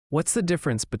What's the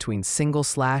difference between single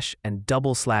slash and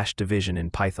double slash division in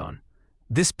Python?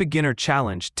 This beginner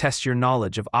challenge tests your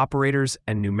knowledge of operators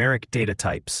and numeric data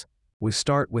types. We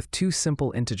start with two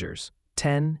simple integers,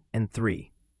 10 and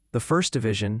 3. The first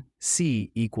division, c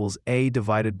equals a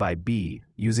divided by b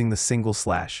using the single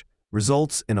slash,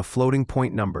 results in a floating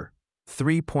point number,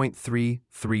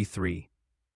 3.333.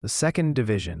 The second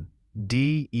division,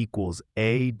 d equals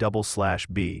a double slash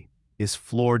b, is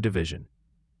floor division.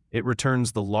 It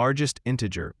returns the largest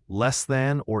integer less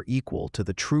than or equal to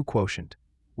the true quotient,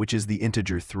 which is the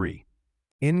integer 3.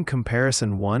 In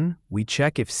comparison 1, we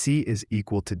check if c is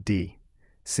equal to d.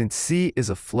 Since c is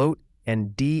a float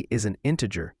and d is an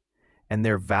integer, and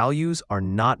their values are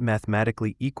not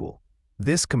mathematically equal,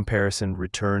 this comparison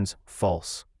returns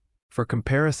false. For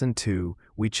comparison 2,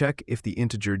 we check if the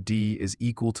integer d is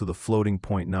equal to the floating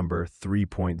point number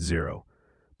 3.0.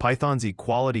 Python's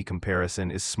equality comparison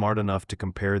is smart enough to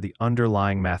compare the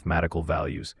underlying mathematical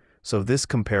values, so this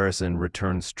comparison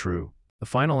returns true. The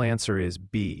final answer is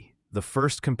B. The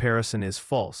first comparison is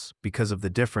false because of the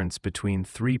difference between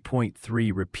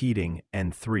 3.3 repeating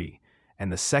and 3,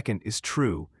 and the second is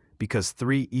true because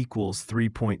 3 equals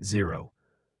 3.0.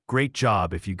 Great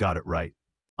job if you got it right.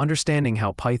 Understanding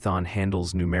how Python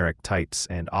handles numeric types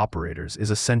and operators is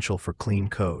essential for clean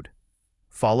code.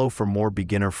 Follow for more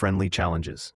beginner-friendly challenges.